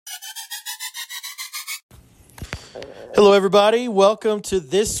Hello, everybody. Welcome to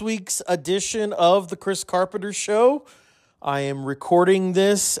this week's edition of the Chris Carpenter Show. I am recording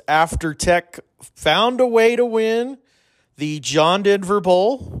this after Tech found a way to win the John Denver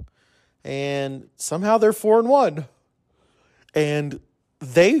Bowl, and somehow they're 4-1. And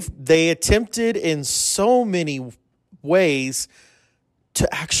they attempted in so many ways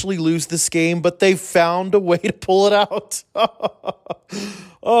to actually lose this game, but they found a way to pull it out.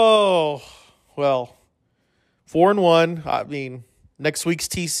 Oh, well. 4-1. I mean, next week's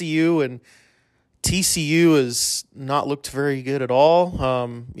TCU, and TCU has not looked very good at all.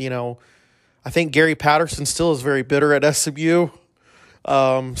 I think Gary Patterson still is very bitter at SMU.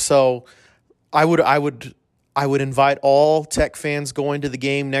 So I would invite all Tech fans going to the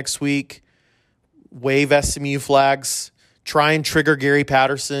game next week. Wave SMU flags. Try and trigger Gary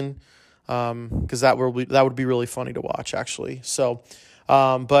Patterson, because that would be really funny to watch, actually. So,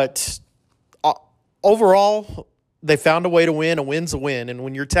 but. Overall, they found a way to win. A win's a win. And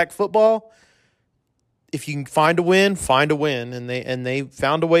when you're Tech football, if you can find a win, find a win. And they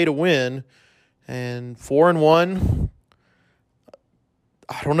found a way to win. And 4-1,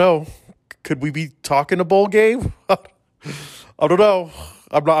 I don't know. Could we be talking a bowl game? I don't know.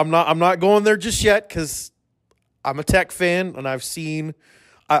 I'm not going there just yet because I'm a Tech fan and I've seen.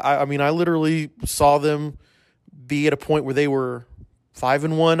 I mean, I literally saw them be at a point where they were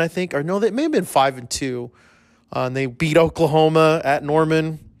 5-1, I think, or no, they may have been 5-2. And they beat Oklahoma at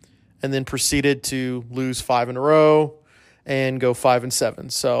Norman, and then proceeded to lose 5 in a row and go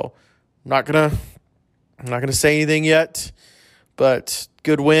 5-7. So, I'm not gonna say anything yet, but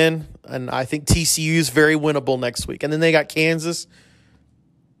good win, and I think TCU is very winnable next week. And then they got Kansas,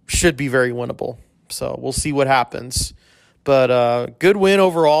 should be very winnable. So we'll see what happens, but good win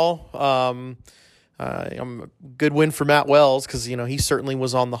overall. Good win for Matt Wells because, he certainly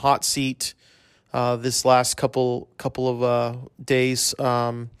was on the hot seat this last couple of days.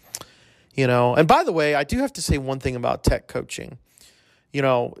 And by the way, I do have to say one thing about Tech coaching.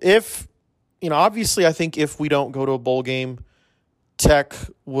 Obviously I think if we don't go to a bowl game, Tech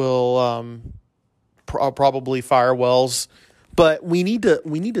will probably fire Wells. But we need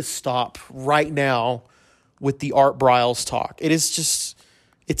to stop right now with the Art Briles talk. It's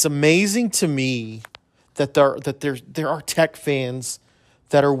amazing to me that there are Tech fans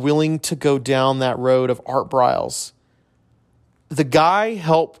that are willing to go down that road of Art Briles. The guy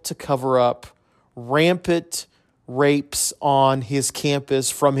helped to cover up rampant rapes on his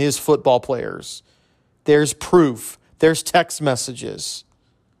campus from his football players. There's proof. There's text messages.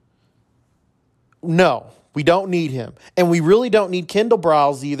 No, we don't need him. And we really don't need Kendall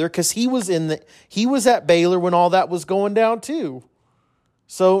Briles either, because he was at Baylor when all that was going down too.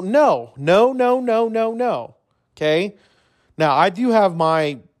 So, no. Okay? Now, I do have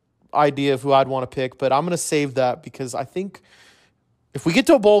my idea of who I'd want to pick, but I'm going to save that because I think if we get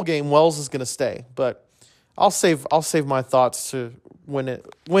to a bowl game, Wells is going to stay. But I'll save my thoughts to when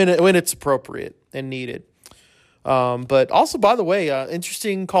it's appropriate and needed. But also, by the way,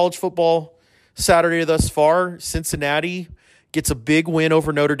 interesting college football Saturday thus far. Cincinnati gets a big win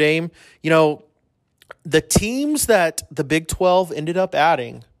over Notre Dame. The teams that the Big 12 ended up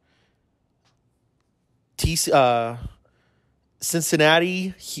adding,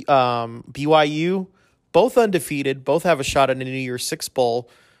 Cincinnati, BYU, both undefeated, both have a shot at a New Year's Six Bowl.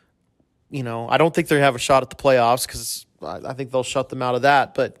 I don't think they have a shot at the playoffs because I think they'll shut them out of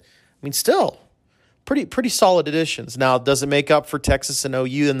that. But, still, pretty solid additions. Now, does it make up for Texas and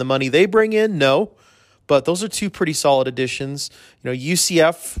OU and the money they bring in? No. But those are two pretty solid additions.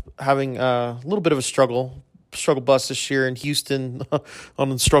 UCF having a little bit of a struggle bus this year, and Houston on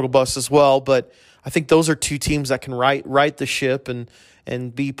the struggle bus as well. But I think those are two teams that can right the ship and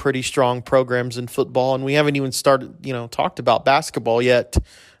be pretty strong programs in football. And we haven't even talked about basketball yet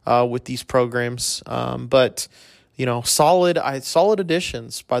with these programs. But solid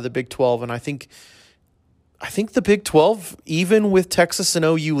additions by the Big 12, and I think the Big 12, even with Texas and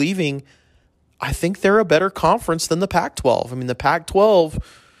OU leaving, I think they're a better conference than the Pac-12. The Pac-12,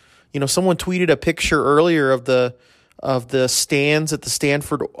 someone tweeted a picture earlier of the stands at the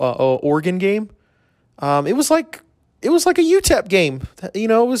Stanford Oregon game. It was like a UTEP game.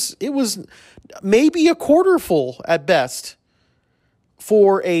 It was maybe a quarter full at best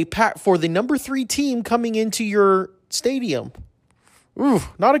for the number 3 team coming into your stadium. Ooh,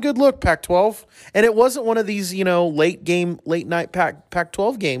 not a good look, Pac-12. And it wasn't one of these, late night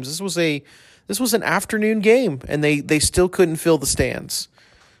Pac-12 games. This was an afternoon game, and they still couldn't fill the stands.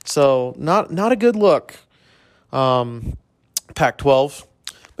 So not a good look, Pac-12.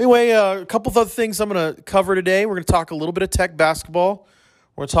 Anyway, a couple of other things I'm going to cover today. We're going to talk a little bit of Tech basketball.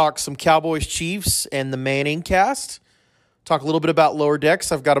 We're going to talk some Cowboys Chiefs and the Manning cast. Talk a little bit about Lower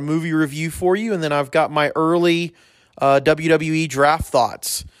Decks. I've got a movie review for you, and then I've got my early WWE draft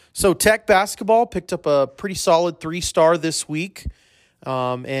thoughts. So Tech basketball picked up a pretty solid 3-star this week.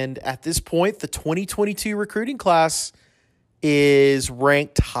 And at this point, the 2022 recruiting class is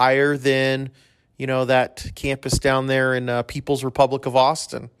ranked higher than, that campus down there in People's Republic of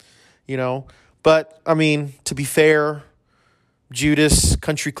Austin, But, to be fair, Judas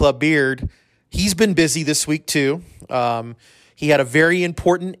Country Club Beard, he's been busy this week too. He had a very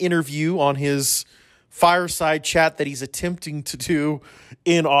important interview on his fireside chat that he's attempting to do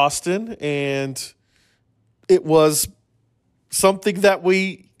in Austin, and it was something that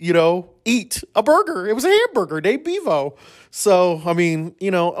we, eat a burger. It was a hamburger, Dave Bevo. So,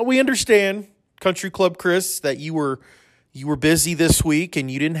 we understand, Country Club Chris, that you were busy this week and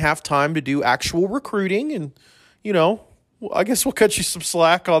you didn't have time to do actual recruiting, and, I guess we'll cut you some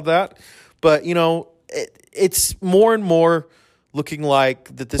slack on that. But, it's more and more looking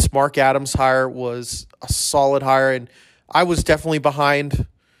like that this Mark Adams hire was a solid hire. And I was definitely behind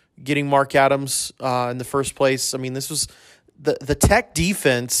getting Mark Adams in the first place. This was the Tech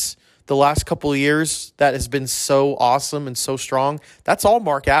defense the last couple of years that has been so awesome and so strong. That's all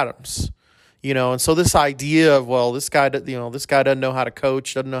Mark Adams. And so this idea of, this guy doesn't know how to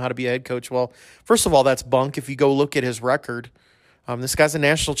coach, doesn't know how to be a head coach. Well, first of all, that's bunk. If you go look at his record, this guy's a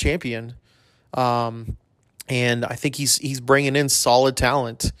national champion. And I think he's bringing in solid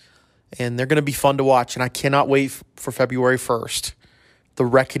talent, and they're going to be fun to watch. And I cannot wait for February 1st. The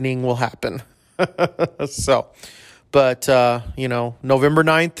reckoning will happen. But November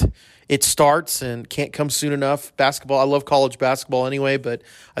 9th, it starts and can't come soon enough. Basketball, I love college basketball anyway, but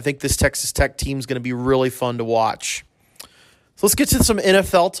I think this Texas Tech team is going to be really fun to watch. So let's get to some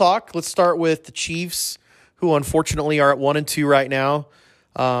NFL talk. Let's start with the Chiefs, who unfortunately are at 1-2 right now.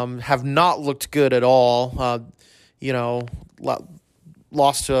 Have not looked good at all.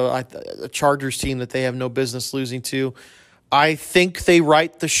 Lost to a Chargers team that they have no business losing to. I think they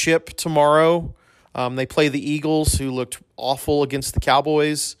right the ship tomorrow. They play the Eagles, who looked awful against the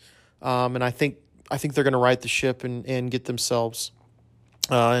Cowboys. And I think they're going to right the ship and get themselves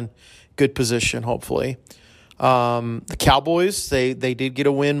in good position, hopefully. The Cowboys, they did get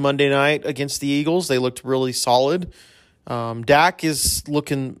a win Monday night against the Eagles. They looked really solid. Dak is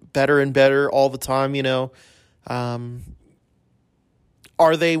looking better and better all the time,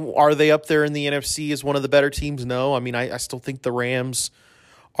 Are they up there in the NFC as one of the better teams? No. I still think the Rams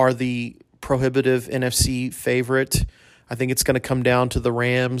are the prohibitive NFC favorite. I think it's going to come down to the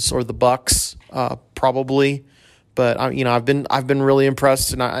Rams or the Bucks, probably. But I've been really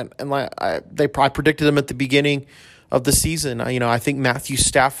impressed, and I predicted them at the beginning of the season. I think Matthew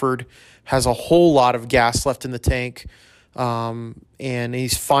Stafford has a whole lot of gas left in the tank, and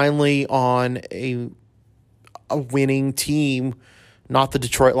he's finally on a winning team. Not the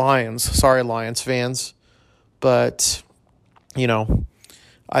Detroit Lions. Sorry, Lions fans, but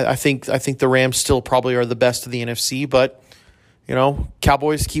I think the Rams still probably are the best of the NFC, but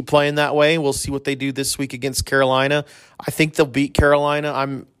Cowboys keep playing that way. We'll see what they do this week against Carolina. I think they'll beat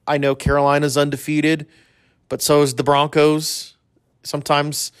Carolina. I know Carolina's undefeated, but so is the Broncos.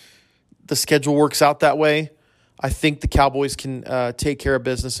 Sometimes the schedule works out that way. I think the Cowboys can take care of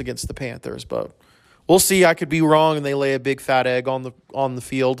business against the Panthers, but we'll see. I could be wrong, and they lay a big fat egg on the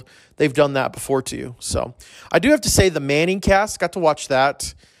field. They've done that before too. So I do have to say the Manning cast, got to watch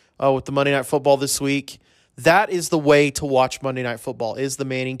that with the Monday Night Football this week. That is the way to watch Monday Night Football, is the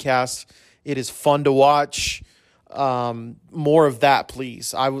Manning cast. It is fun to watch. More of that,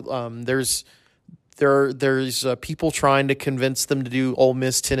 please. There's people trying to convince them to do Ole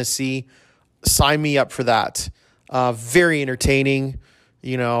Miss, Tennessee. Sign me up for that. Very entertaining.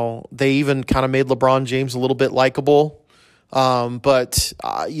 They even kind of made LeBron James a little bit likable. But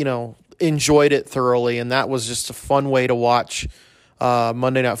enjoyed it thoroughly, and that was just a fun way to watch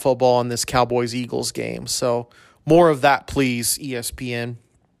Monday Night Football on this Cowboys-Eagles game. So more of that, please, ESPN.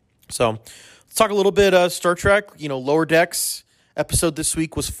 So let's talk a little bit Star Trek. Lower Decks episode this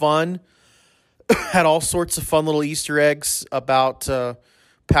week was fun. Had all sorts of fun little Easter eggs about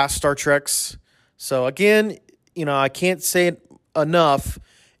past Star Treks. So again, I can't say it enough.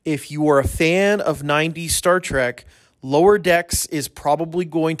 If you are a fan of 90s Star Trek, Lower Decks is probably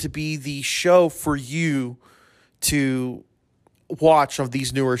going to be the show for you to watch of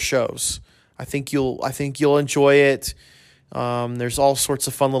these newer shows. I think you'll enjoy it. There's all sorts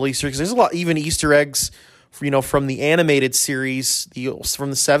of fun little Easter eggs. There's a lot, even Easter eggs, from the animated series, from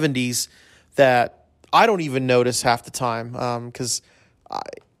the 70s, that I don't even notice half the time, because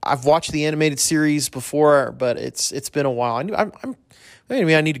I've watched the animated series before, but it's been a while.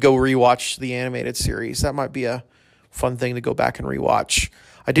 maybe I need to go rewatch the animated series. That might be a fun thing to go back and rewatch.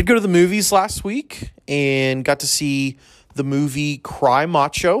 I did go to the movies last week and got to see the movie Cry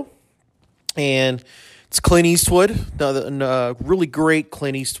Macho. And it's Clint Eastwood, a really great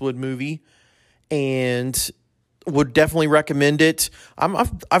Clint Eastwood movie, and would definitely recommend it.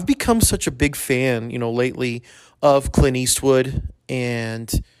 I've become such a big fan, lately of Clint Eastwood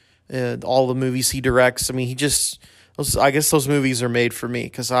and all the movies he directs. I mean, I guess those movies are made for me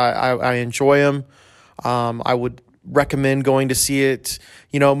because I enjoy them. I would recommend going to see it.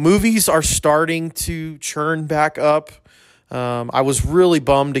 Movies are starting to churn back up. I was really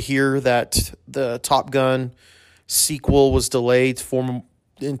bummed to hear that the Top Gun sequel was delayed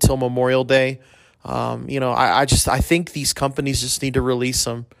until Memorial Day. I think these companies just need to release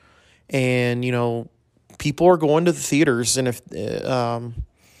them, and people are going to the theaters, and if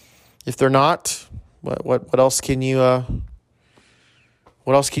they're not, what else can you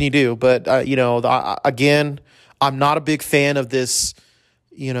do? But again, I'm not a big fan of this,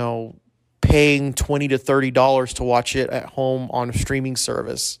 paying $20 to $30 to watch it at home on a streaming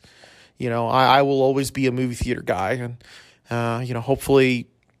service. I will always be a movie theater guy, and hopefully,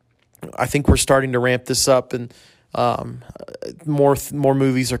 I think we're starting to ramp this up, and more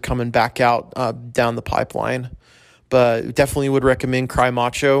movies are coming back out down the pipeline. But definitely would recommend Cry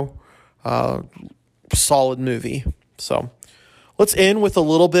Macho. Solid movie. So let's end with a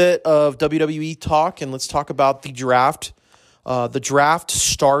little bit of WWE talk, and let's talk about the draft. The draft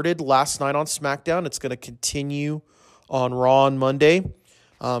started last night on SmackDown. It's going to continue on Raw on Monday.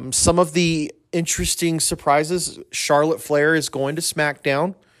 Some of the interesting surprises: Charlotte Flair is going to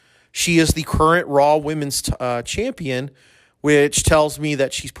SmackDown. She is the current Raw Women's Champion, which tells me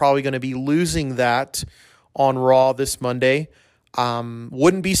that she's probably going to be losing that on Raw this Monday.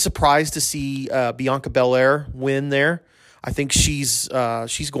 Wouldn't be surprised to see Bianca Belair win there. I think she's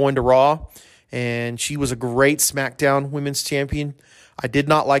going to Raw, and she was a great SmackDown Women's Champion. I did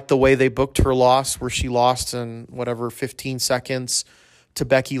not like the way they booked her loss, where she lost in 15 seconds to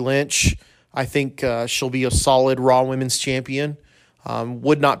Becky Lynch. I think she'll be a solid Raw Women's Champion.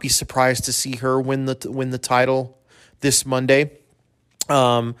 Would not be surprised to see her win the title this Monday.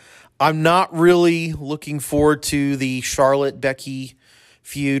 I'm not really looking forward to the Charlotte-Becky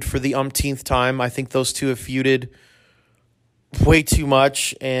feud for the umpteenth time. I think those two have feuded way too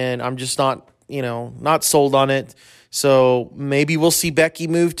much, and I'm just not sold on it. So maybe we'll see Becky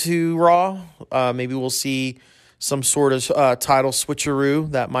move to Raw. Maybe we'll see some sort of title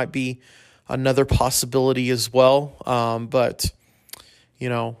switcheroo. That might be another possibility as well. But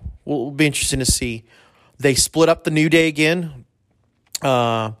we'll be interesting to see. They split up the New Day again.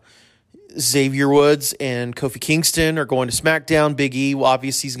 Xavier Woods and Kofi Kingston are going to SmackDown. Big E, well,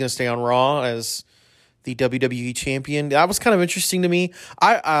 obviously, he's going to stay on Raw as the WWE champion. That was kind of interesting to me.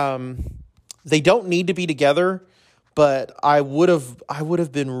 They don't need to be together, but I would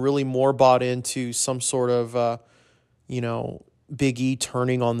have been really more bought into some sort of Big E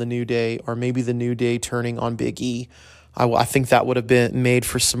turning on the New Day, or maybe the New Day turning on Big E. I think that would have been made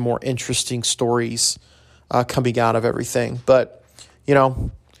for some more interesting stories coming out of everything. But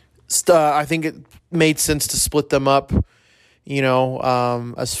I think it made sense to split them up.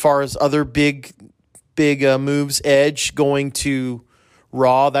 As far as other big moves, Edge going to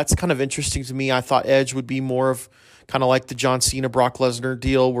Raw, that's kind of interesting to me. I thought Edge would be more of kind of like the John Cena, Brock Lesnar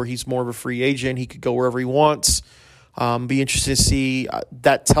deal, where he's more of a free agent. He could go wherever he wants. Be interested to see.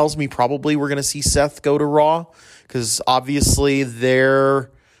 That tells me probably we're going to see Seth go to Raw, because obviously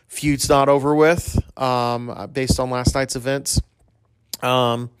their feud's not over with based on last night's events.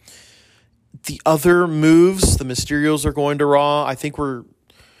 The other moves, the Mysterios are going to Raw. I think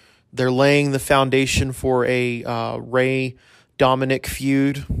they're laying the foundation for a Ray Dominic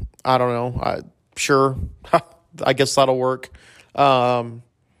feud. I don't know. Sure, I guess that'll work.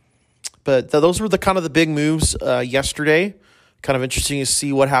 But those were the big moves yesterday. Kind of interesting to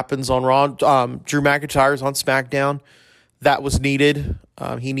see what happens on Raw. Drew McIntyre's on SmackDown. That was needed.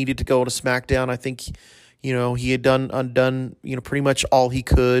 He needed to go to SmackDown. I think he had done pretty much all he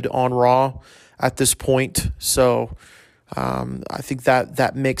could on Raw at this point. So I think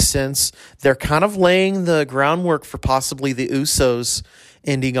that makes sense. They're kind of laying the groundwork for possibly the Usos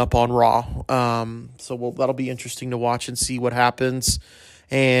ending up on Raw. So that'll be interesting to watch and see what happens.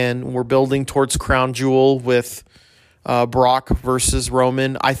 And we're building towards Crown Jewel with Brock versus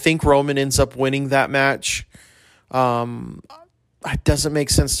Roman. I think Roman ends up winning that match. It doesn't make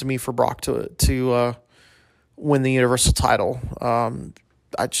sense to me for Brock to win the Universal title.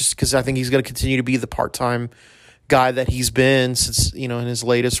 Because I think he's going to continue to be the part-time guy that he's been since in his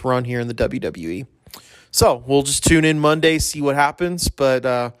latest run here in the WWE. So we'll just tune in Monday, see what happens. But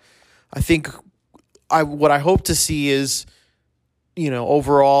I think what I hope to see is,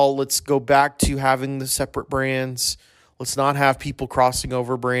 overall, let's go back to having the separate brands. Let's not have people crossing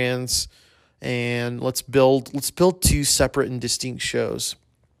over brands, and let's build two separate and distinct shows.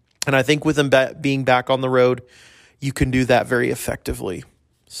 And I think with them being back on the road, you can do that very effectively.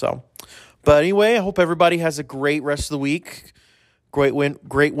 So, but anyway, I hope everybody has a great rest of the week. Great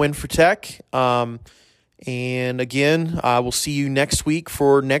win for Tech. And again, I will see you next week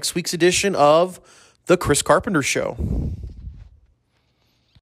for next week's edition of The Chris Carpenter Show.